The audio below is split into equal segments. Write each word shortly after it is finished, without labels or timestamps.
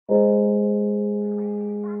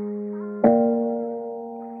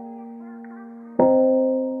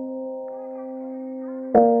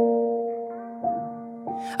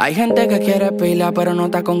Hay gente que quiere pila pero no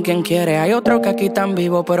está con quien quiere. Hay otros que aquí están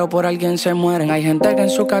vivos pero por alguien se mueren. Hay gente que en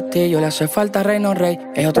su castillo le hace falta reino rey.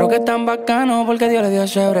 Hay otros que están bacanos porque Dios le dio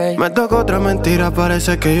ese break. Me tocó otra mentira,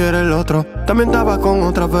 parece que yo era el otro. También estaba con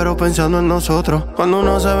otra pero pensando en nosotros. Cuando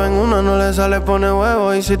uno se ve en una no le sale pone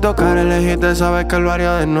huevo. Y si tocar elegiste sabes que lo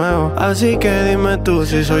haría de nuevo. Así que dime tú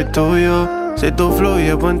si soy tuyo. Si tú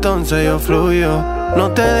fluyes pues entonces yo fluyo.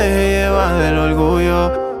 No te dejes llevar del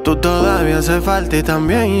orgullo. Tú todavía hace falta y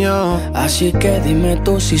también yo. Así que dime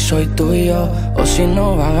tú si soy tuyo o si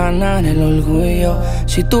no va a ganar el orgullo.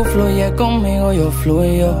 Si tú fluyes conmigo yo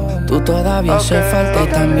fluyo. Tú todavía hace falta y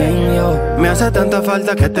también yo. Me hace tanta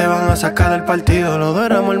falta que te van a sacar del partido. Los dos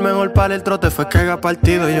éramos el mejor para el trote, fue que haga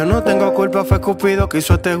partido. Yo no tengo culpa, fue Cupido que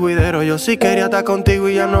hizo este juidero. Yo sí quería estar contigo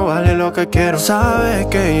y ya no vale lo que quiero. Sabes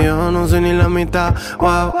que yo no soy ni la mitad.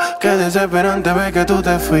 Wow, qué desesperante ver que tú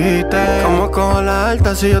te fuiste. Como cojo la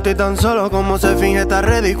alta si yo estoy tan solo, como se finge estar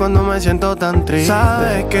ready cuando me siento tan triste.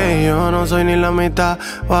 Sabes que yo no soy ni la mitad.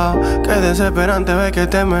 Wow, qué desesperante ver que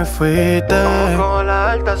te me fuiste. Como cojo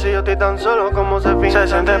la alta si yo estoy tan solo, como se finge. Se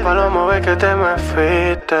siente palomo ver que te me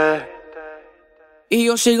fuiste. Y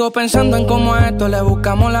yo sigo pensando en cómo a esto le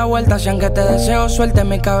buscamos la vuelta. Si aunque te deseo suerte,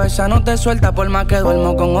 mi cabeza no te suelta. Por más que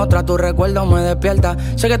duermo con otra, tu recuerdo me despierta.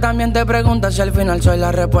 Sé que también te preguntas si al final soy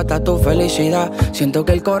la respuesta a tu felicidad. Siento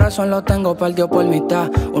que el corazón lo tengo partido por mitad.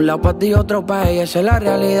 Un lado para ti, otro para ella, esa es la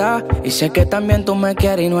realidad. Y sé que también tú me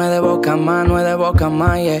quieres y no es de boca más, no es de boca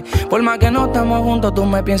más, yeah. Por más que no estamos juntos, tú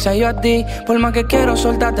me piensas yo a ti. Por más que quiero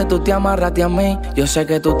soltarte, tú te amarraste a mí. Yo sé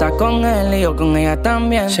que tú estás con él y yo con ella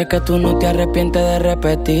también. Sé que tú no te arrepientes de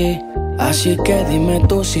repetir. Así que dime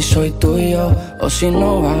tú si soy tuyo o si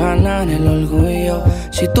no va a ganar el orgullo.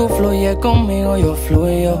 Si tú fluyes conmigo yo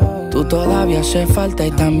fluyo. Tú todavía hace falta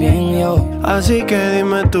y también yo. Así que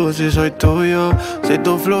dime tú si soy tuyo. Si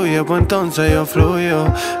tú fluyes pues entonces yo fluyo.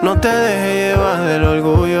 No te dejes llevar del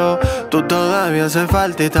orgullo. Tú todavía hace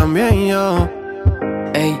falta y también yo.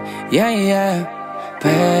 Ey, yeah, yeah.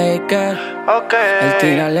 Peiker, el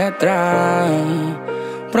Tira, Letra.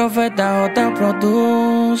 Profeta o te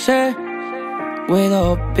produce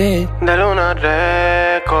Guido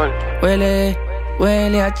DLunaRecords. Willy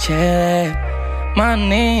HD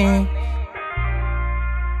Money.